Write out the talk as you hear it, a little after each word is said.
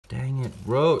Dang it,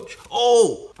 roach.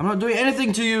 Oh, I'm not doing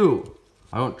anything to you.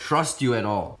 I don't trust you at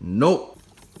all. Nope.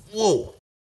 Whoa.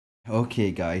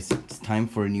 Okay guys, it's time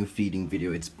for a new feeding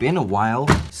video. It's been a while,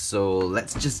 so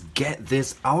let's just get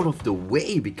this out of the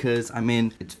way because, I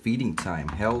mean, it's feeding time.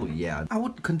 Hell yeah. I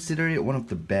would consider it one of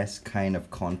the best kind of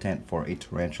content for a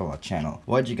tarantula channel.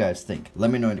 What do you guys think?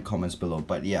 Let me know in the comments below.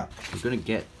 But yeah, we're gonna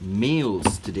get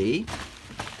meals today.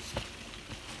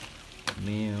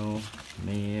 Meal.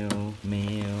 Hey,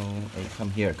 come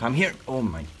here, come here. Oh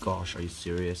my gosh, are you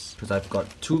serious? Because I've got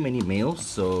too many males,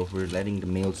 so we're letting the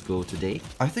males go today.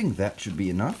 I think that should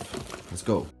be enough. Let's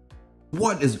go.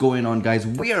 What is going on, guys?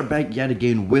 We are back yet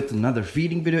again with another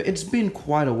feeding video. It's been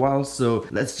quite a while, so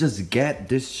let's just get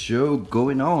this show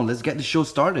going on. Let's get the show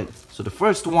started. So the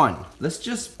first one, let's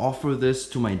just offer this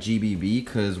to my GBB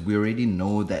because we already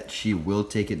know that she will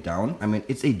take it down. I mean,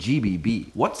 it's a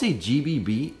GBB. What's a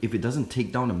GBB if it doesn't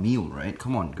take down a meal, right?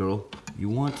 Come on, girl. You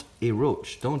want a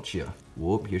roach, don't you?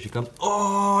 Whoop, here she comes.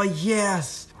 Oh,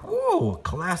 yes! Oh,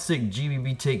 classic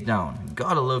GBB takedown.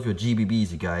 Gotta love your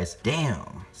GBBs, you guys.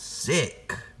 Damn,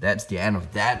 sick. That's the end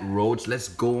of that roach. Let's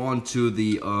go on to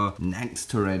the next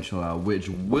tarantula, which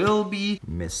will be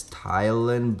Miss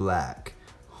Thailand Black.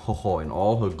 Ho, in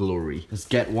all her glory. Let's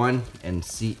get one and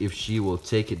see if she will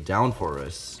take it down for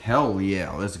us. Hell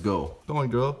yeah, let's go. Come on,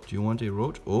 girl. Do you want a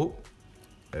roach? Oh,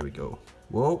 there we go.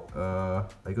 Whoa, are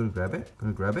you gonna grab it?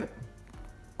 Gonna grab it?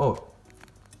 Oh,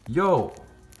 yo.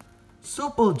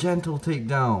 Super gentle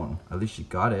takedown. At least she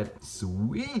got it.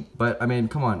 Sweet. But I mean,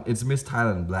 come on, it's Miss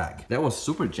Thailand Black. That was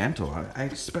super gentle. I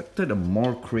expected a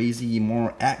more crazy,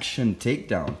 more action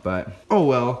takedown. But oh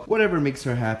well, whatever makes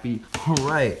her happy.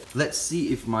 Alright, let's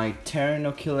see if my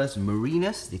Tarantulas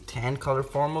marinus, the tan color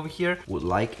form over here, would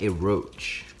like a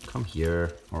roach. Come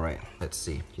here. Alright, let's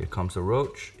see. Here comes a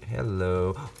roach.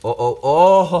 Hello.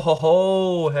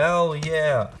 Oh, hell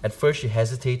yeah. At first she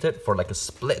hesitated for like a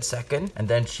split second and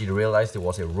then she realized it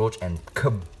was a roach and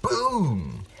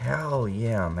kaboom. Hell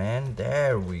yeah, man.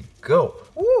 There we go.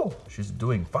 Woo. She's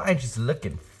doing fine. She's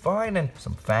looking fine and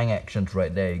some fang actions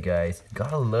right there, you guys.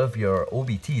 Gotta love your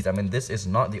OBTs. I mean, this is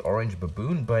not the orange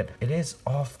baboon, but it is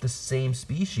of the same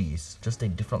species. Just a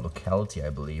different locality, I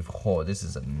believe. Oh, this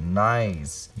is a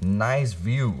nice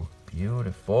view.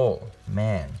 Beautiful.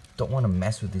 Man, don't want to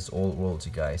mess with these old worlds,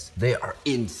 you guys. They are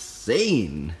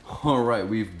insane. Alright,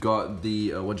 we've got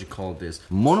the, what do you call this?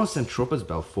 Monocentropus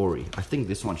balfouri. I think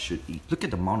this one should eat. Look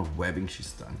at the amount of webbing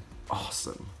she's done.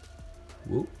 Awesome.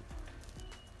 Whoop.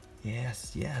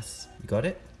 Yes. You got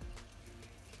it?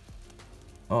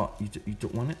 Oh, you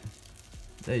don't want it?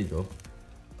 There you go.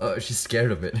 She's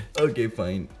scared of it. Okay,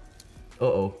 fine.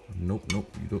 Uh-oh. Nope, you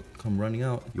don't come running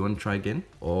out. You want to try again?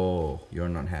 Oh, you're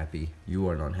not happy. You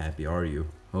are not happy, are you?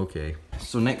 Okay.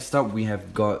 So next up, we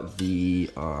have got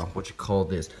the, what you call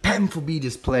this?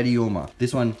 Pamphobetes platyoma.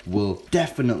 This one will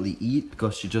definitely eat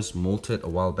because she just molted a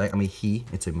while back. I mean,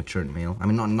 it's a matured male. I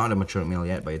mean, not a matured male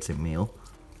yet, but it's a male.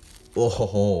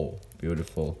 Oh,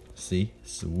 beautiful. See?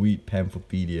 Sweet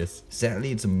Pamphobetes.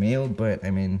 Sadly, it's a male, but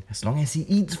I mean, as long as he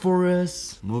eats for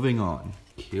us. Moving on.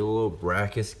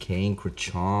 Kilobrachus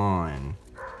cancrachon.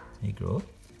 Hey, girl.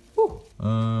 Woo.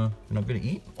 You're not gonna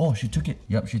eat? Oh, she took it.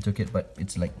 Yep, she took it, but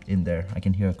it's like in there. I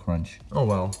can hear a crunch. Oh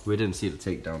well, we didn't see the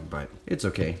takedown, but it's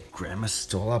okay.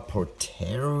 Grammostola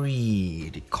porteri,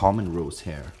 the common rose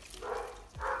hair.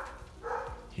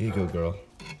 Here you go, girl.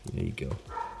 There you go.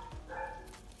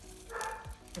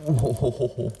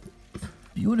 Whoa.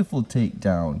 Beautiful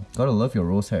takedown. Gotta love your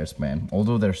rose hairs, man.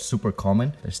 Although they're super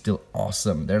common, they're still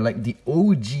awesome. They're like the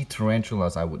OG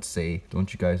tarantulas, I would say.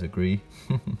 Don't you guys agree?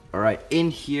 Alright,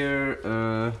 in here,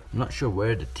 I'm not sure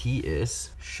where the T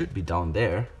is. Should be down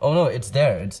there. Oh no, it's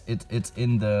there. It's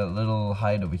in the little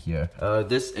hide over here.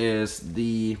 This is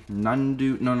the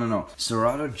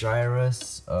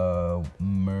Ceratogyrus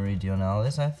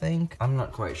meridionalis, I think. I'm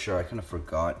not quite sure. I kind of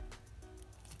forgot.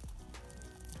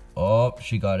 Oh,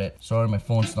 she got it. Sorry, my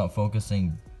phone's not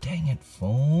focusing. Dang it,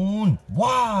 phone.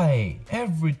 Why?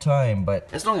 Every time, but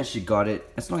as long as she got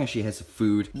it, as long as she has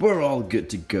food, we're all good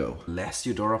to go.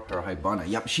 Lasiodora parahybana.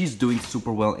 Yep, she's doing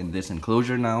super well in this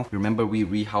enclosure now. Remember, we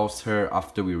rehoused her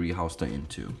after we rehoused her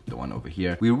into the one over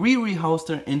here. We rehoused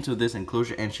her into this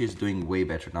enclosure and she's doing way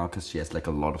better now because she has like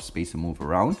a lot of space to move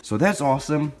around. So that's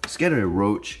awesome. Let's get her a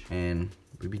roach and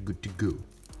we'll be good to go.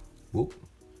 Whoop.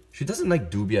 She doesn't like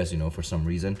dubias, you know, for some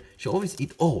reason. She always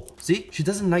eats... Oh, see? She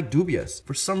doesn't like dubias.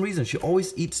 For some reason, she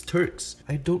always eats Turks.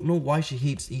 I don't know why she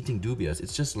hates eating dubias.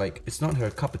 It's just like, it's not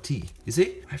her cup of tea. You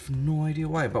see? I have no idea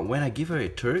why, but when I give her a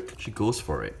Turk, she goes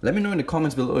for it. Let me know in the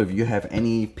comments below if you have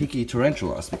any picky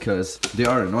tarantulas, because they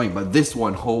are annoying. But this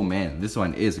one, oh man, this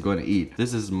one is going to eat.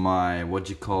 This is my, what do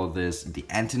you call this? The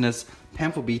Antinous,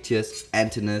 Pamphobeteus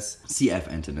Antinous, CF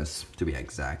Antinous to be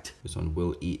exact. This one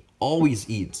will eat. Always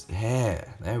eats. Yeah,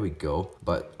 there we go.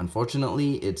 But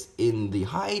unfortunately, it's in the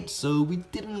hide, so we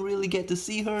didn't really get to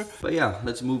see her. But yeah,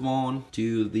 let's move on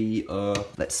to the,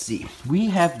 let's see. We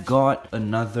have got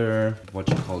another, what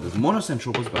you call this,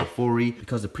 Monocentropus barfori,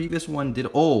 because the previous one did,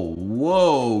 oh,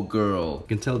 whoa, girl. You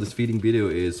can tell this feeding video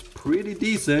is pretty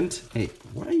decent. Hey,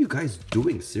 what are you guys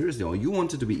doing? Seriously, oh, you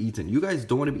wanted to be eaten. You guys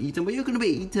don't want to be eaten, but you're gonna be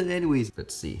eaten anyways.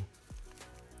 Let's see.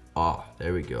 Ah,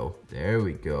 there we go. There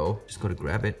we go. Just gotta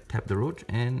grab it, tap the roach,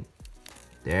 and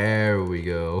there we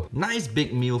go. Nice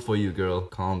big meal for you, girl.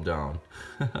 Calm down.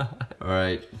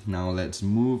 Alright, now let's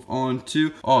move on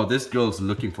to... Oh, this girl's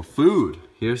looking for food.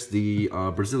 Here's the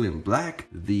Brazilian black.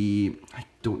 I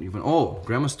don't even... Oh,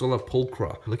 Grammostola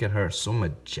pulchra. Look at her, so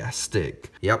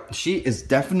majestic. Yep, she is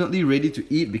definitely ready to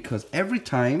eat because every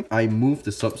time I move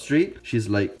the substrate, she's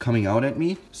like coming out at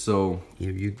me. So,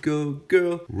 here you go,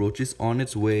 girl. Roach is on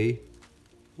its way.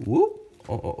 Whoop.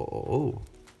 Oh.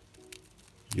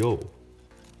 Yo.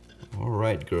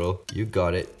 Alright, girl. You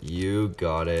got it. You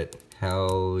got it.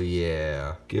 Hell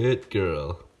yeah. Good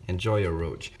girl. Enjoy your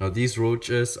roach. Now these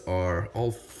roaches are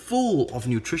all full of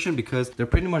nutrition because they're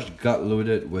pretty much gut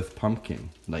loaded with pumpkin.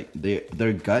 Like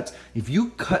their guts, if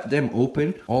you cut them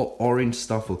open, all orange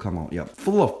stuff will come out. Yeah,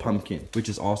 full of pumpkin, which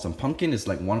is awesome. Pumpkin is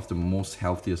like one of the most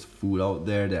healthiest food out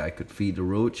there that I could feed the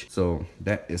roach. So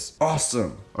that is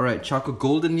awesome. All right, Chaco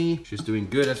Goldeny, she's doing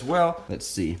good as well. Let's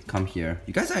see, come here.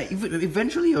 You guys are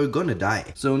eventually are gonna die.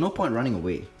 So no point running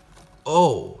away.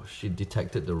 Oh, she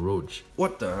detected the roach.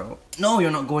 What the hell? No, you're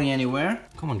not going anywhere.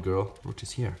 Come on, girl. Roach is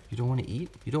here. You don't want to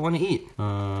eat? You don't want to eat?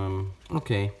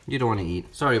 Okay. You don't want to eat.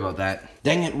 Sorry about that.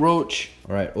 Dang it, roach.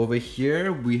 Alright, over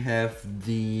here we have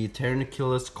the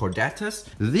Tarantulas cordatus,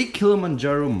 the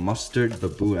Kilimanjaro mustard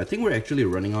baboon. I think we're actually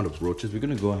running out of roaches. We're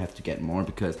gonna go have to get more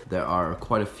because there are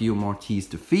quite a few more teas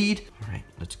to feed. Alright,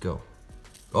 let's go.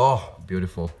 Oh,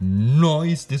 beautiful.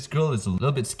 Nice. This girl is a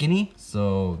little bit skinny,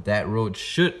 so that roach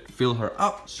should fill her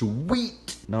up.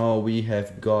 Sweet. Now we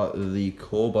have got the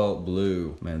cobalt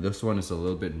blue. Man, this one is a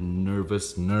little bit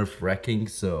nerve-wracking,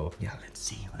 so yeah, let's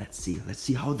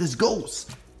see how this goes.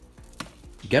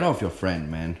 Get off your friend,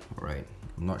 man. All right,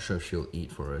 I'm not sure if she'll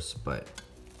eat for us, but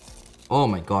oh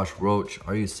my gosh, roach,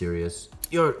 are you serious?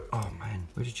 Oh man,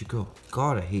 where did you go?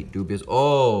 God, I hate dubias.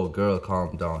 Oh, girl,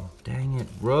 calm down. Dang it,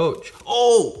 roach.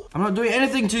 Oh, I'm not doing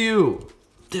anything to you.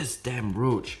 This damn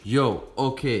roach. Yo,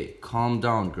 okay, calm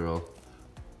down, girl.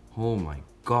 Oh my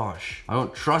gosh, I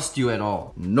don't trust you at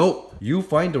all. Nope, you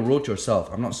find the roach yourself.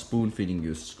 I'm not spoon feeding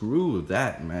you. Screw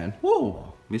that, man.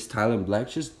 Whoa. Miss Thailand Black,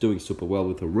 she's doing super well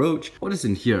with her roach. What is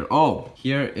in here? Oh,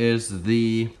 here is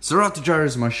the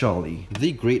Ceratogyres marshalli,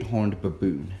 the great horned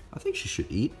baboon. I think she should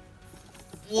eat.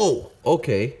 Whoa,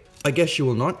 okay. I guess she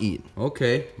will not eat.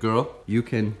 Okay, girl, you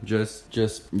can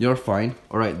you're fine.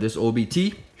 All right, this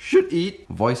OBT should eat.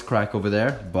 Voice crack over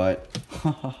there, but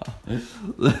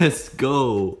let's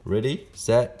go. Ready,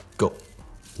 set, go.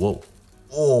 Whoa.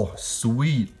 Oh,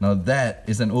 sweet. Now that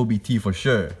is an OBT for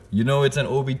sure. You know it's an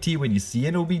OBT when you see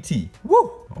an OBT.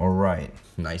 Woo! All right,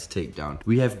 nice takedown.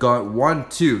 We have got 1,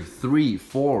 2, 3,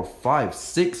 4, 5,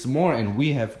 6 more, and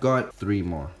we have got 3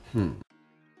 more.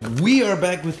 We are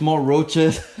back with more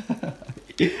roaches.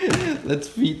 Let's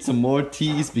feed some more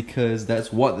teas because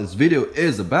that's what this video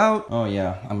is about. Oh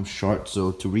yeah, I'm short,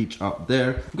 so to reach up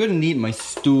there, I'm gonna need my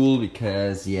stool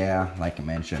because yeah, like I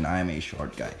mentioned, I'm a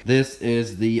short guy. This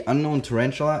is the unknown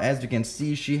tarantula. As you can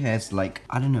see, she has like,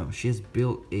 I don't know, she has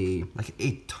built a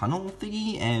tunnel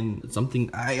thingy and something,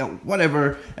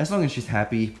 whatever, as long as she's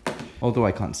happy. Although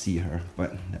I can't see her,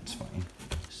 but that's fine.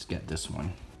 Just get this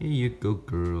one. Here you go,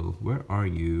 girl. Where are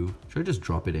you? Should I just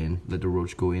drop it in? Let the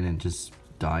roach go in and just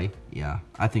die? Yeah,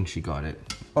 I think she got it.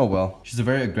 Oh well. She's a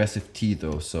very aggressive tea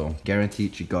though, so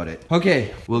guaranteed she got it.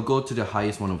 Okay, we'll go to the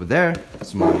highest one over there.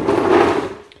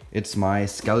 It's my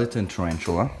skeleton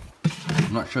tarantula.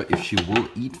 I'm not sure if she will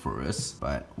eat for us,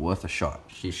 but worth a shot.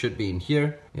 She should be in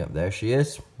here. Yep, there she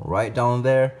is. Right down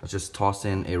there. Let's just toss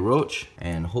in a roach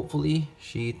and hopefully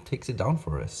she takes it down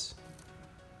for us.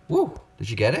 Woo! Did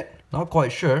she get it? Not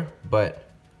quite sure, but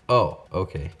oh,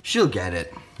 okay. She'll get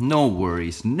it. No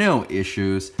worries, no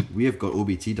issues. We have got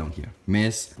OBT down here.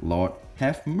 Miss Lord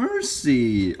have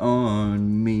mercy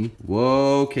on me.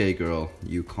 Whoa, okay, girl.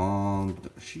 You calm.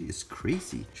 She is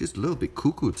crazy. She's a little bit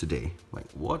cuckoo today. Like,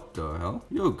 what the hell?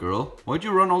 Yo, girl. Why'd you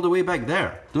run all the way back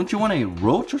there? Don't you want a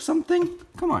roach or something?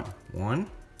 Come on. 1,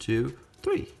 2,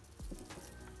 3.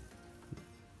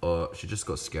 She just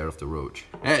got scared of the roach.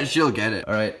 Eh, she'll get it.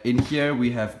 Alright, in here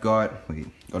we have got... Wait,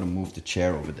 gotta move the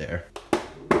chair over there.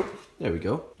 There we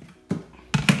go.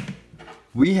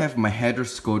 We have my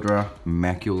Hedroscodra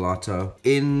maculata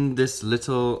in this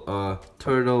little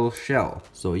turtle shell.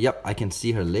 So yep, I can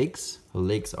see her legs. Her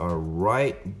legs are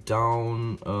right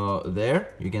down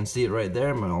there. You can see it right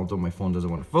there, although my phone doesn't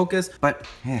want to focus. But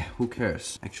yeah, who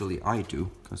cares? Actually, I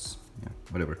do, because yeah,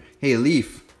 whatever. Hey,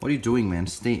 Leaf, what are you doing, man?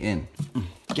 Stay in.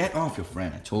 Get off your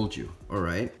friend, I told you.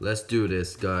 Alright, let's do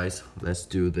this, guys. Let's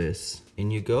do this. In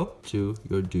you go to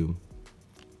your doom.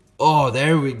 Oh,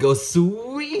 there we go.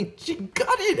 Sweet. She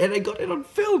got it, and I got it on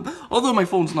film. Although my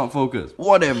phone's not focused.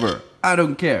 Whatever. I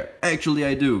don't care. Actually,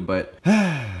 I do, but...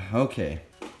 okay.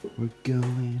 We're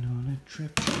going on a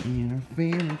trip in our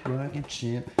favorite rocket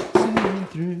ship, sailing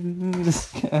through the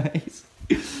skies.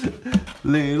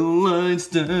 Little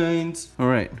Einsteins.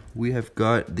 Alright, we have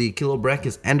got the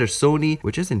Kilobrachys Andersoni,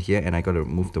 which is in here, and I gotta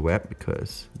remove the web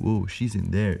because, whoa, she's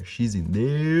in there. She's in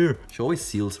there. She always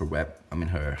seals her web,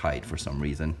 her hide for some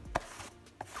reason.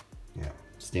 Yeah,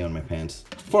 stay on my pants.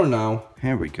 For now.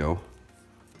 Here we go.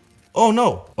 Oh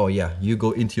no! Oh yeah, you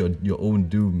go into your own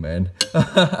doom, man.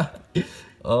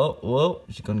 Oh, whoa,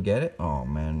 is she gonna get it? Oh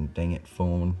man, dang it,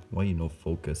 phone. Why you no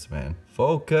focus, man?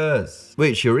 Focus!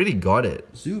 Wait, she already got it.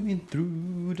 Zooming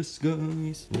through the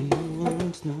skies.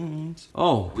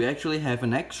 Oh, we actually have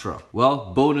an extra.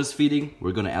 Well, bonus feeding.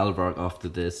 We're gonna Elvarg after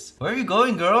this. Where are you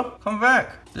going, girl? Come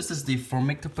back. This is the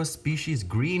Formictopus species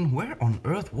green. Where on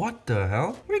earth? What the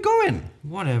hell? Where are you going?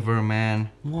 Whatever, man.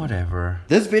 Whatever.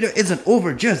 This video isn't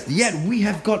over just yet. We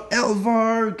have got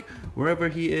Elvarg. Wherever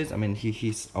he is,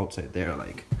 he's outside there,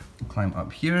 like, climb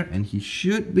up here, and he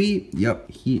should be, yep,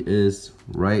 he is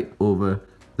right over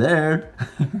there.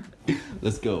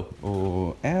 Let's go.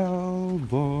 Oh,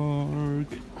 Elvarg.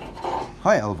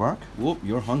 Hi, Elvarg. Whoop,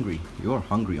 you're hungry. You're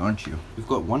hungry, aren't you? We've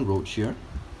got one roach here.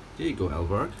 There you go,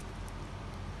 Elvarg.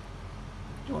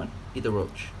 Come on, eat the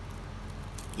roach.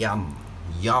 Yum,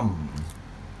 yum.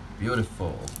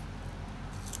 Beautiful.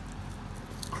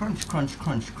 Crunch, crunch,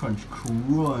 crunch, crunch,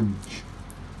 crunch.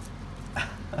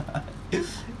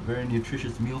 Very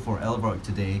nutritious meal for Elvarg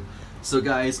today. So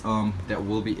guys, that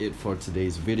will be it for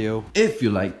today's video. If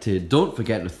you liked it, don't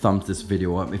forget to thumbs this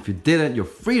video up. If you didn't, you're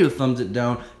free to thumbs it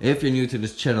down. If you're new to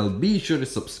this channel, be sure to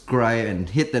subscribe and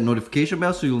hit that notification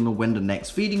bell so you'll know when the next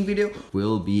feeding video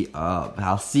will be up.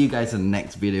 I'll see you guys in the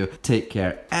next video. Take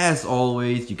care. As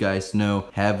always, you guys know,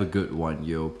 have a good one,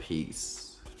 yo. Peace.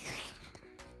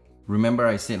 Remember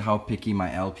I said how picky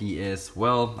my LP is?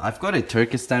 Well, I've got a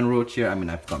Turkestan roach here.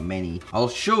 I've got many. I'll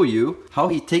show you how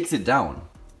he takes it down.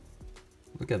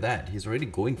 Look at that. He's already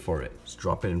going for it. Just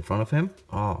drop it in front of him.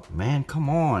 Oh, man, come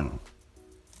on.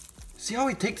 See how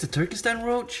he takes a Turkestan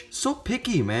roach? So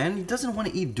picky, man. He doesn't want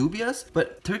to eat dubias,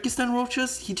 but Turkestan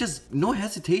roaches, he just, no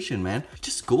hesitation, man. He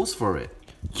just goes for it.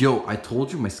 Yo, I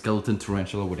told you my skeleton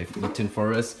tarantula would have eaten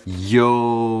for us.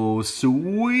 Yo,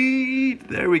 sweet.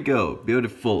 There we go.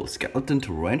 Beautiful skeleton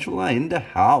tarantula in the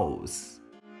house.